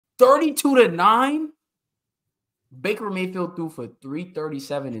32-9. Baker Mayfield threw for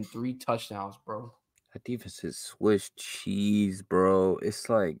 337 and 3 touchdowns, bro. That defense is Swiss cheese, bro. It's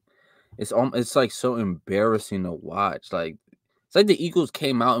like so embarrassing to watch. Like it's like the Eagles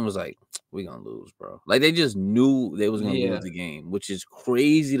came out and was like, "We gonna lose, bro." Like they just knew they was gonna lose the game, which is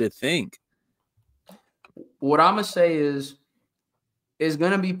crazy to think. What I'm gonna say is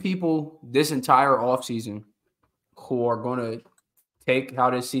gonna be people this entire offseason who are gonna take how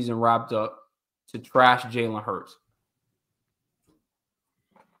this season wrapped up to trash Jalen Hurts.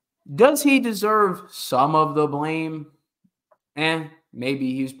 Does he deserve some of the blame? And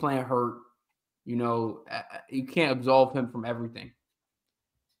maybe he was playing hurt. You know, you can't absolve him from everything.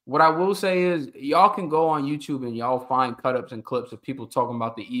 What I will say is y'all can go on YouTube and y'all find cut-ups and clips of people talking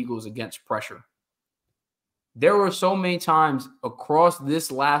about the Eagles against pressure. There were so many times across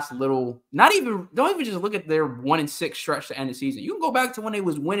this last little, don't even just look at their 1-6 stretch to end the season. You can go back to when they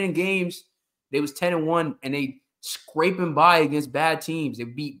was winning games. They was 10-1 and they scraping by against bad teams. They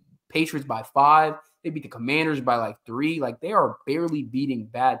beat Patriots by 5. They beat the Commanders by like 3. Like they are barely beating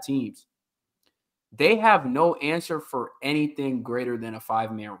bad teams. They have no answer for anything greater than a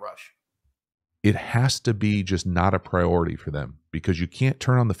 5-man rush. It has to be just not a priority for them because you can't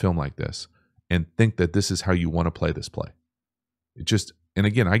turn on the film like this and think that this is how you want to play this play. It just, and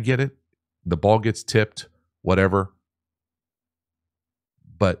again, I get it. The ball gets tipped, whatever.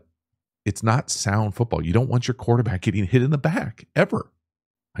 But it's not sound football. You don't want your quarterback getting hit in the back ever.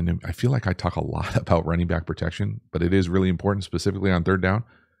 I feel like I talk a lot about running back protection, but it is really important, specifically on third down.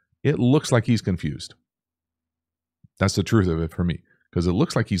 It looks like he's confused. That's the truth of it for me, because it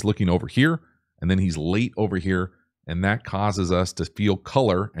looks like he's looking over here, and then he's late over here, and that causes us to feel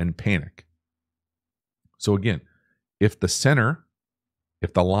color and panic. So again, if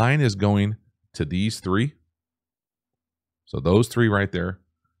the line is going to these 3, so those 3 right there,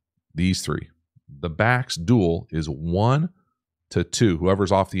 these 3, the backs duel is 1 to 2,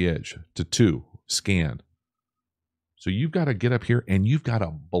 whoever's off the edge, to 2, scan. So you've got to get up here and you've got to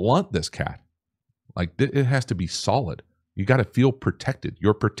blunt this cat. Like it has to be solid. You got to feel protected.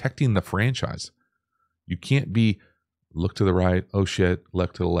 You're protecting the franchise. You can't be look to the right, oh shit,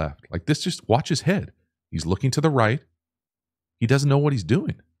 left to the left. Like this, just watch his head. He's looking to the right. He doesn't know what he's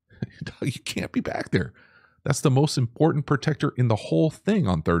doing. You can't be back there. That's the most important protector in the whole thing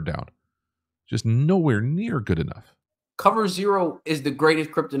on third down. Just nowhere near good enough. Cover 0 is the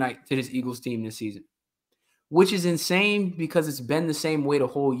greatest kryptonite to this Eagles team this season, which is insane because it's been the same way the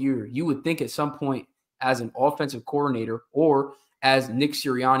whole year. You would think at some point as an offensive coordinator or as Nick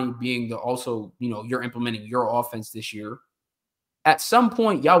Sirianni being you're implementing your offense this year, at some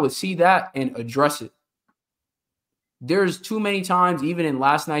point y'all would see that and address it. There's too many times, even in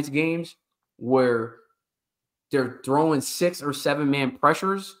last night's games, where they're throwing 6 or 7-man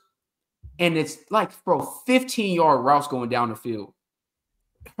pressures, and it's like, bro, 15-yard routes going down the field.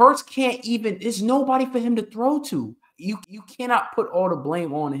 Hurts can't even, there's nobody for him to throw to. You cannot put all the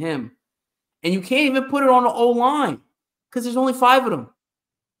blame on him. And you can't even put it on the O-line because there's only 5 of them.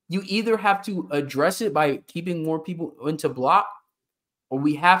 You either have to address it by keeping more people into block, or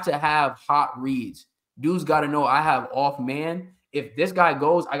we have to have hot reads. Dude's got to know I have off man. If this guy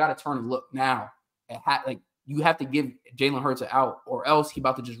goes, I got to turn and look now. You have to give Jalen Hurts an out, or else he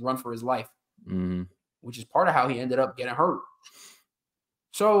about to just run for his life, which is part of how he ended up getting hurt.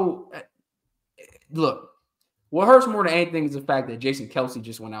 So, look, what hurts more than anything is the fact that Jason Kelce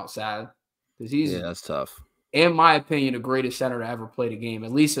just went outside. Because that's tough. In my opinion, the greatest center to ever play the game,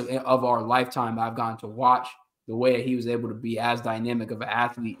 at least of our lifetime I've gotten to watch. The way he was able to be as dynamic of an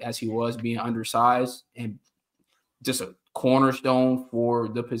athlete as he was, being undersized and just a cornerstone for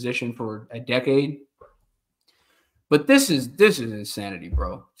the position for a decade. But this is insanity,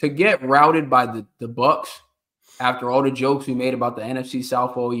 bro. To get routed by the Bucs after all the jokes we made about the NFC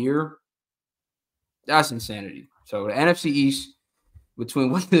South all year, that's insanity. So the NFC East,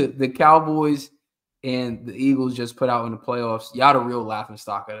 between what the Cowboys and the Eagles just put out in the playoffs, y'all the real laughing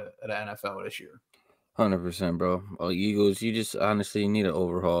stock of the NFL this year. 100%, bro. Eagles, you just honestly need an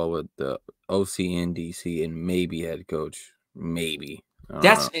overhaul with the OC and DC and maybe head coach. Maybe.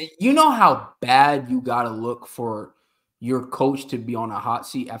 You know how bad you got to look for your coach to be on a hot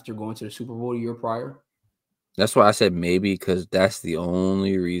seat after going to the Super Bowl the year prior? That's why I said maybe, because that's the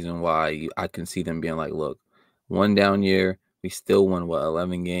only reason why I can see them being like, look, 1 down year, we still won,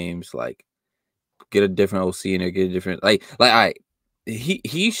 11 games? Like, get a different OC in there, get a different, all right.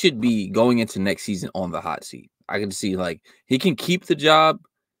 He should be going into next season on the hot seat. I can see, he can keep the job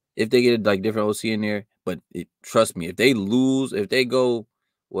if they get a different OC in there. But trust me, if they lose, if they go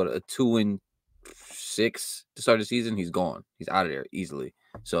a 2-6 to start the season, he's gone. He's out of there easily.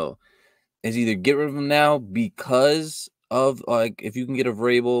 So it's either get rid of him now because of like if you can get a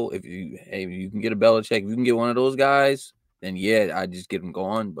Vrabel, if you can get a Belichick, if you can get one of those guys, then yeah, I just get him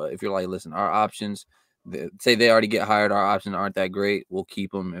going. But if you're like, listen, our options, say they already get hired, our options aren't that great, we'll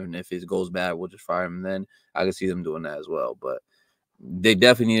keep them, and if it goes bad, we'll just fire him. Then I can see them doing that as well. But they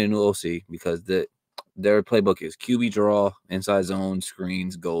definitely need a new OC because their playbook is QB draw, inside zone,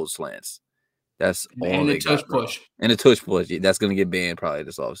 screens, goals, slants. That's all they got, bro. And a tush push. That's gonna get banned probably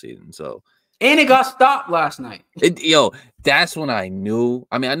this offseason. So, and it got stopped last night. That's when I knew.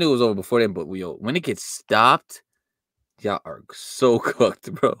 I mean, I knew it was over before then, but when it gets stopped, y'all are so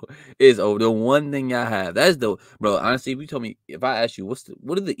cooked, bro. It's over. The one thing y'all have. That's bro. Honestly, if you told me, if I asked you,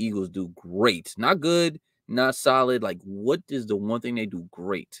 what do the Eagles do great? Not good, not solid. Like, what is the one thing they do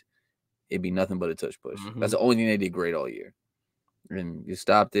great? It'd be nothing but a tush push. Mm-hmm. That's the only thing they did great all year. And you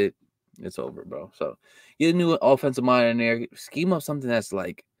stopped it. It's over, bro. So get a new offensive mind in there. Scheme up something that's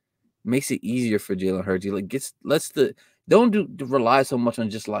like makes it easier for Jalen Hurts. Don't rely so much on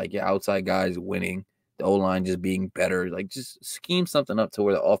just like your outside guys winning, the O-line just being better. Like just scheme something up to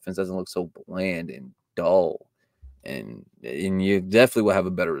where the offense doesn't look so bland and dull, and you definitely will have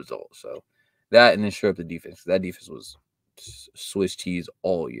a better result. So that, and then sure up the defense. That defense was Swiss cheese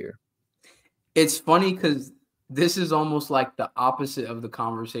all year. It's funny because this is almost like the opposite of the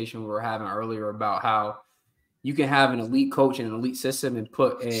conversation we were having earlier about how you can have an elite coach and an elite system and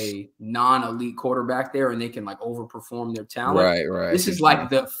put a non-elite quarterback there and they can like overperform their talent. Right. This is like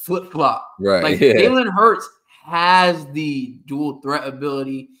the flip-flop. Right. Like Jalen Hurts has the dual threat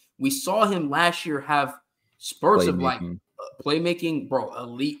ability. We saw him last year have spurts of like playmaking, bro,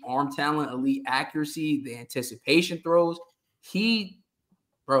 elite arm talent, elite accuracy, the anticipation throws.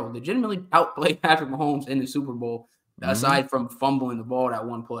 Bro, legitimately outplayed Patrick Mahomes in the Super Bowl, aside from fumbling the ball that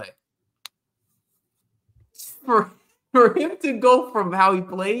one play. For him to go from how he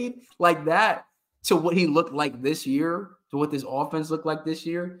played like that to what he looked like this year, to what this offense looked like this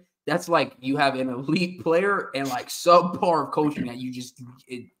year, that's like you have an elite player and like subpar of coaching that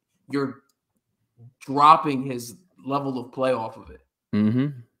you're dropping his level of play off of it. Mm-hmm.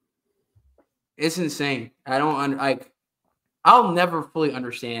 It's insane. I'll never fully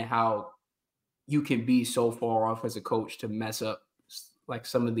understand how you can be so far off as a coach to mess up like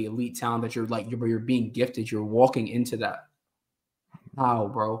some of the elite talent that you're being gifted. You're walking into that. How,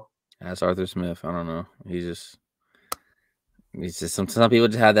 bro? That's Arthur Smith. I don't know. He's just some people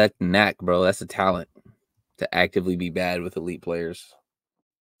just have that knack, bro. That's a talent to actively be bad with elite players.